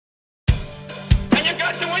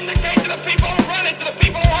got to indicate to the people who run it, to the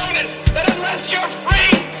people who own it, that unless you're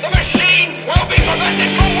free, the machine will be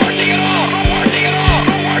prevented from working at all, from working at all,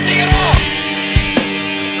 from working at all.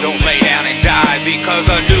 Don't lay down and die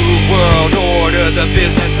because a new world order, the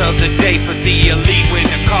business of the day for the elite when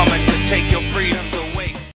they're coming to take your freedoms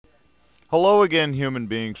away. Hello again, human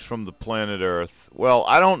beings from the planet Earth. Well,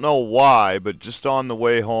 I don't know why, but just on the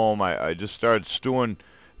way home, I just started stewing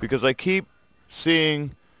because I keep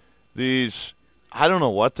seeing these, I don't know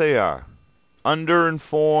what they are,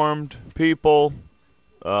 underinformed people,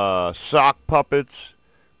 sock puppets,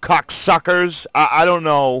 cocksuckers. I don't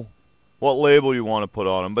know what label you want to put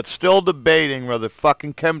on them, but still debating whether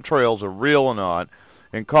fucking chemtrails are real or not,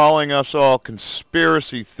 and calling us all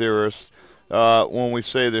conspiracy theorists when we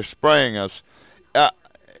say they're spraying us.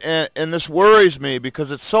 And this worries me because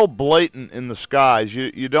it's so blatant in the skies.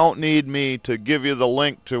 You don't need me to give you the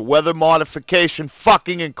link to Weather Modification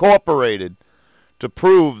fucking Incorporated to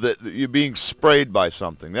prove that you're being sprayed by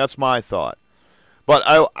something. That's my thought. But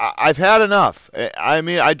I've had enough. I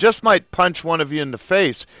mean, I just might punch one of you in the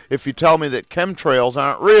face if you tell me that chemtrails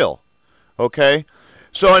aren't real. Okay?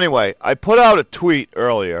 So anyway, I put out a tweet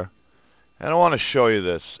earlier, and I want to show you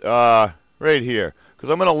this right here, because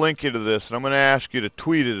I'm going to link you to this, and I'm going to ask you to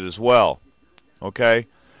tweet it as well. Okay?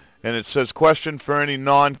 And it says, question for any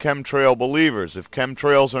non-chemtrail believers. If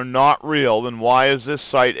chemtrails are not real, then why is this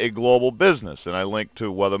site a global business? And I link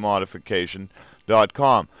to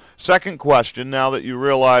weathermodification.com. Second question, now that you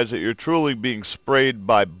realize that you're truly being sprayed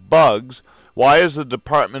by bugs, why is the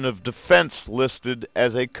Department of Defense listed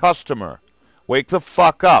as a customer? Wake the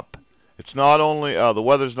fuck up. It's not only, the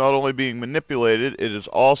weather's not only being manipulated, it is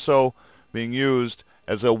also being used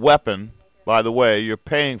as a weapon. By the way, you're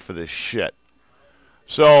paying for this shit.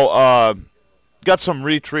 So, got some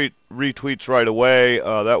retweets right away.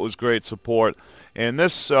 That was great support. And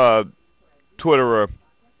this Twitterer,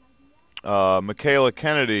 Michaela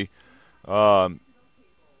Kennedy,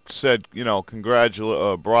 said, you know,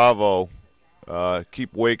 bravo,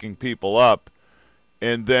 keep waking people up.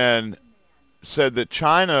 And then said that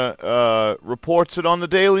China reports it on the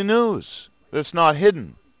daily news. That's not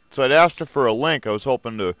hidden. So I'd asked her for a link. I was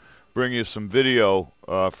hoping to bring you some video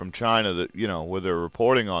from China that, you know, where they're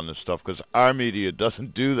reporting on this stuff, because our media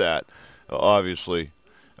doesn't do that, obviously.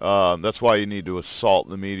 That's why you need to assault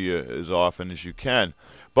the media as often as you can.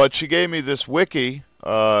 But she gave me this wiki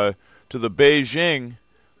to the Beijing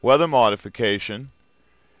weather modification,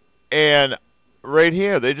 and right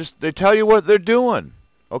here they tell you what they're doing.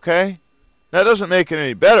 Okay, that doesn't make it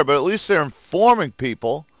any better, but at least they're informing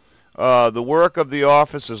people. The work of the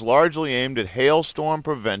office is largely aimed at hailstorm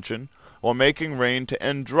prevention or making rain to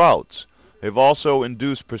end droughts. They've also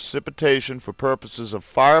induced precipitation for purposes of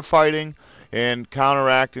firefighting and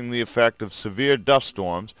counteracting the effect of severe dust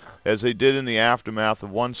storms, as they did in the aftermath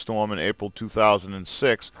of one storm in April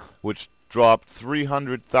 2006, which dropped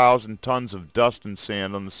 300,000 tons of dust and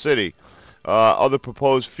sand on the city. Other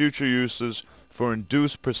proposed future uses for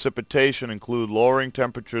induced precipitation include lowering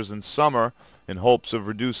temperatures in summer in hopes of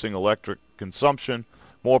reducing electric consumption.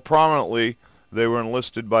 More prominently, they were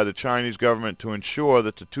enlisted by the Chinese government to ensure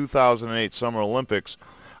that the 2008 Summer Olympics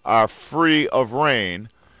are free of rain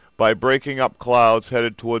by breaking up clouds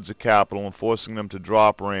headed towards the capital and forcing them to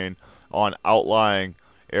drop rain on outlying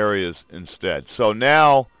areas instead. So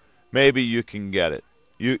now maybe you can get it.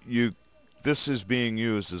 This is being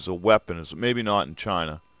used as a weapon, maybe not in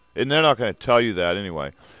China. And they're not going to tell you that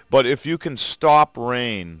anyway. But if you can stop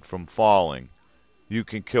rain from falling, you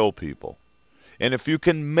can kill people. And if you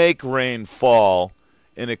can make rain fall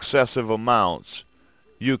in excessive amounts,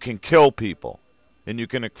 you can kill people. And you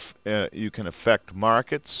can affect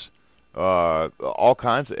markets, all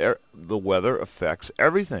kinds of the weather affects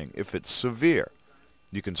everything if it's severe.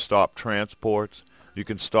 You can stop transports, you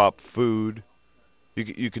can stop food,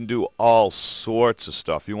 you can do all sorts of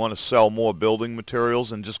stuff. You want to sell more building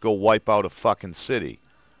materials and just go wipe out a fucking city.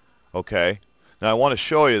 Okay? Now I want to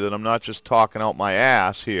show you that I'm not just talking out my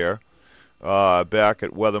ass here. Back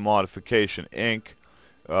at Weather Modification Inc.,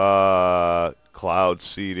 cloud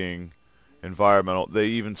seeding, environmental. They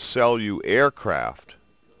even sell you aircraft.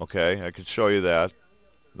 Okay, I could show you that.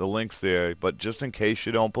 The link's there. But just in case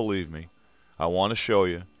you don't believe me, I want to show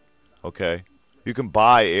you. Okay, you can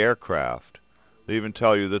buy aircraft. They even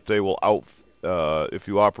tell you that they will if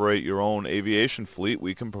you operate your own aviation fleet,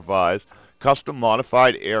 we can provide custom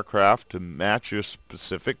modified aircraft to match your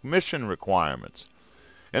specific mission requirements.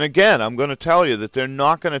 And again, I'm going to tell you that they're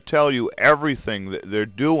not going to tell you everything that they're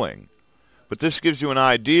doing. But this gives you an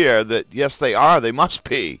idea that, yes, they are. They must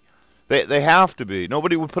be. They have to be.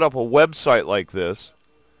 Nobody would put up a website like this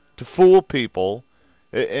to fool people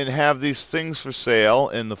and have these things for sale,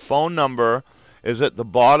 and the phone number is at the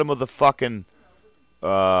bottom of the fucking,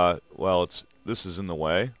 well, this is in the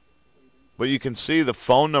way, but you can see the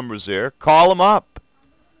phone numbers there. Call them up.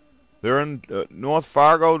 They're in North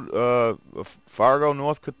Fargo,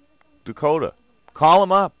 North Dakota. Call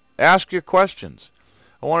them up. Ask your questions.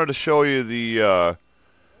 I wanted to show you the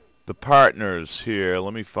partners here.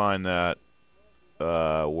 Let me find that.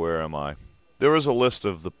 Where am I? There is a list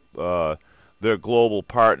of their global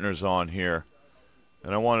partners on here,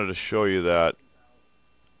 and I wanted to show you that.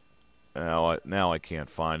 Now I can't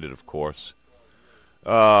find it, of course.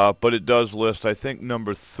 But it does list, I think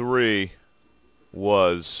number 3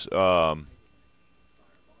 was the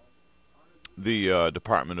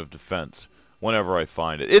Department of Defense, whenever I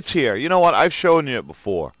find it. It's here. You know what? I've shown you it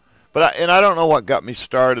before. But I don't know what got me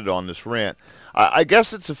started on this rant. I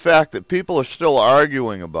guess it's the fact that people are still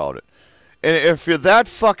arguing about it. And if you're that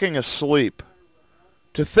fucking asleep,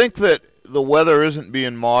 to think that the weather isn't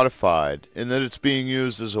being modified and that it's being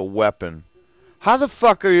used as a weapon, how the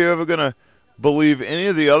fuck are you ever going to believe any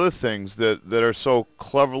of the other things that are so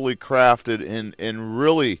cleverly crafted and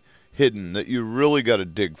really hidden that you really got to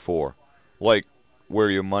dig for? Like where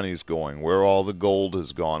your money's going, where all the gold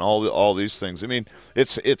has gone, all these things. I mean,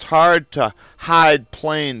 it's hard to hide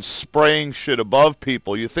planes spraying shit above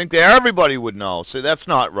people. You think that everybody would know. See, that's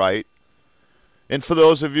not right. And for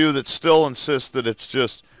those of you that still insist that it's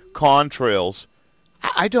just contrails,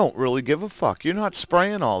 I don't really give a fuck. You're not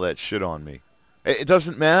spraying all that shit on me. It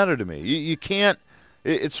doesn't matter to me. You can't.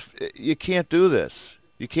 You can't do this.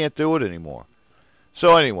 You can't do it anymore.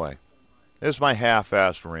 So anyway, there's my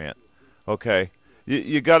half-assed rant. Okay,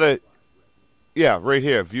 you gotta. Yeah, right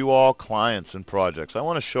here. View all clients and projects. I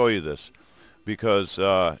want to show you this because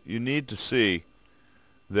you need to see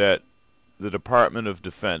that the Department of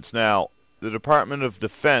Defense. Now, the Department of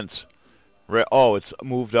Defense. Oh, it's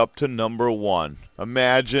moved up to number 1.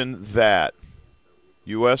 Imagine that.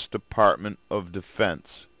 U.S. Department of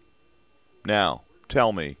Defense. Now,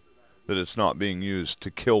 tell me that it's not being used to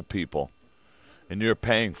kill people. And you're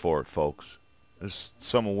paying for it, folks. There's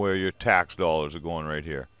somewhere where your tax dollars are going right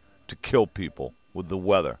here. To kill people with the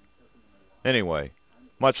weather. Anyway,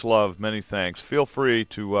 much love, many thanks. Feel free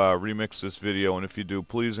to remix this video, and if you do,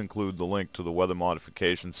 please include the link to the weather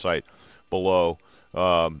modification site below.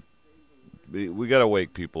 We got to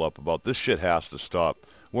wake people up about this shit. Has to stop.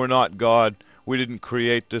 We're not God. We didn't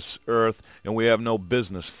create this earth, and we have no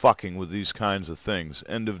business fucking with these kinds of things.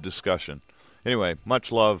 End of discussion. Anyway,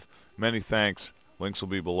 much love, many thanks. Links will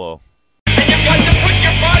be below. And you've got to